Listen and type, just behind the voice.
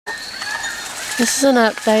This is an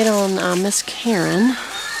update on Miss Karen.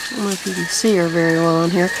 I don't know if you can see her very well on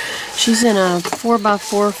here. She's in a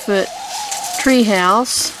 4x4 foot tree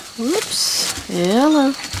house. Whoops.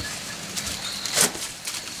 Hello.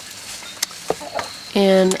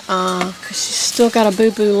 And cause she's still got a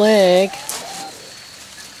boo-boo leg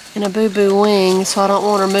and a boo-boo wing, so I don't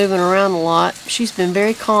want her moving around a lot. She's been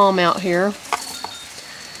very calm out here.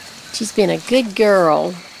 She's been a good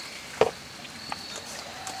girl.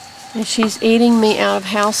 And she's eating me out of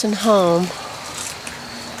house and home.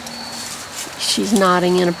 She's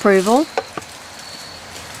nodding in approval.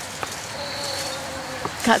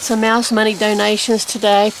 Got some mouse money donations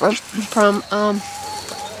today from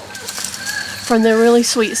the really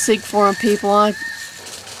sweet Sig Forum people.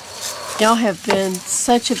 Y'all have been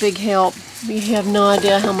such a big help. You have no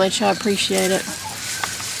idea how much I appreciate it.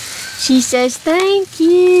 She says thank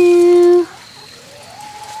you.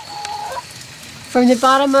 From the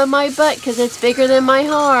bottom of my butt, because it's bigger than my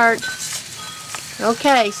heart.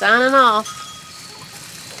 Okay, signing off.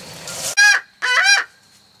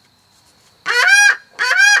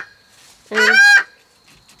 And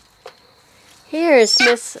here's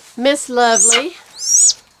Miss Lovely.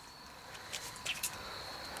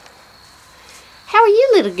 How are you,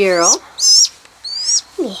 little girl?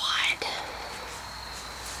 What?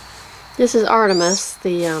 This is Artemis,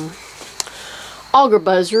 the auger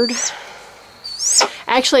buzzard.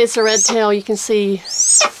 Actually, it's a red tail. You can see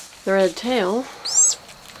the red tail.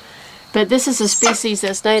 But this is a species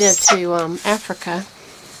that's native to Africa.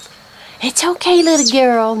 It's okay, little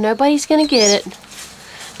girl. Nobody's going to get it.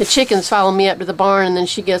 The chickens follow me up to the barn, and then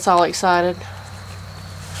she gets all excited.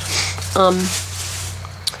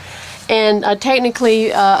 Technically,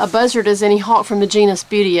 a buzzard is any hawk from the genus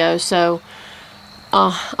Buteo, so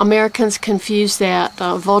Americans confuse that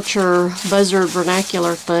vulture-buzzard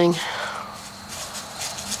vernacular thing.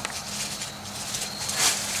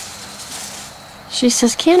 She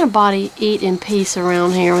says, can a body eat in peace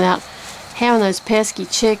around here without having those pesky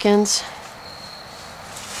chickens?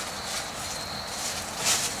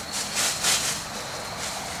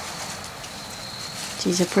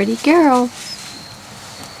 She's a pretty girl.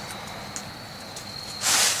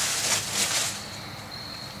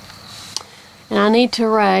 And I need to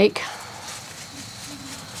rake.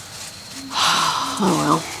 Oh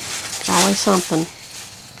well, it's always something.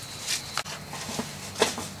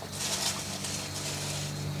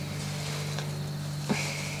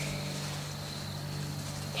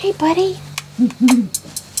 Hey, buddy.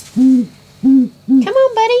 Come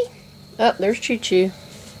on, buddy. Oh, there's Choo Choo.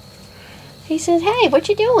 He says, hey, what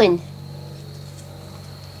you doing?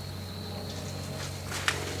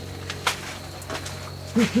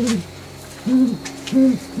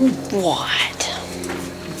 What?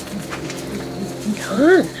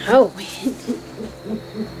 Oh, no.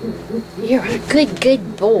 You're a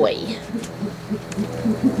good boy.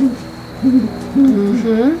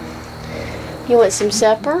 Mm-hmm. You want some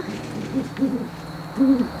supper?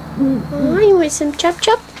 Oh, you want some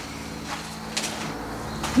chop?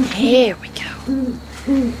 Here we go.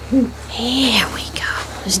 Here we go.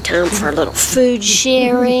 It's time for a little food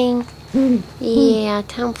sharing. Yeah,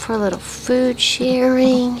 time for a little food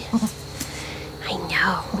sharing. I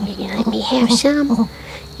know. You're gonna let me have some?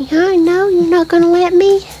 Yeah, I know. You're not gonna let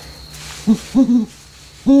me?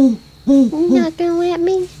 You're not gonna let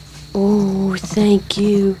me? Oh, thank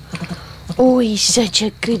you. Oh, he's such a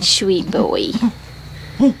good, sweet boy.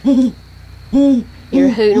 You're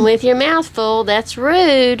hooting with your mouth full. That's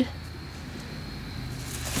rude.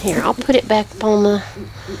 Here, I'll put it back up on the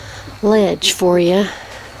ledge for you.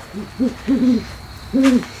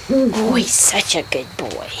 Oh, he's such a good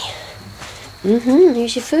boy.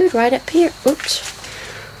 Here's your food right up here. Oops.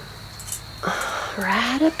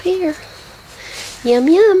 Right up here. Yum,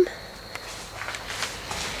 yum.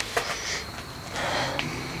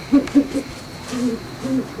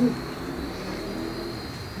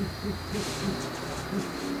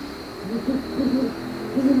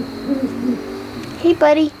 Hey,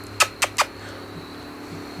 buddy.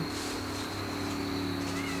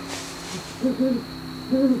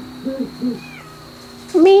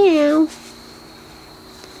 Meow.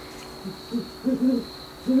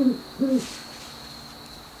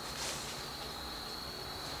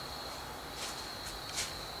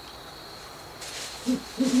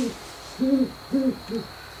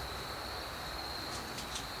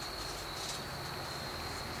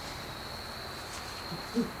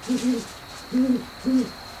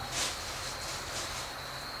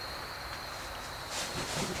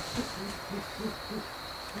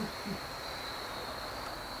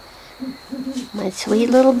 My sweet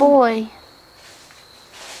little boy.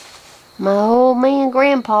 My old man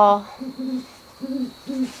grandpa.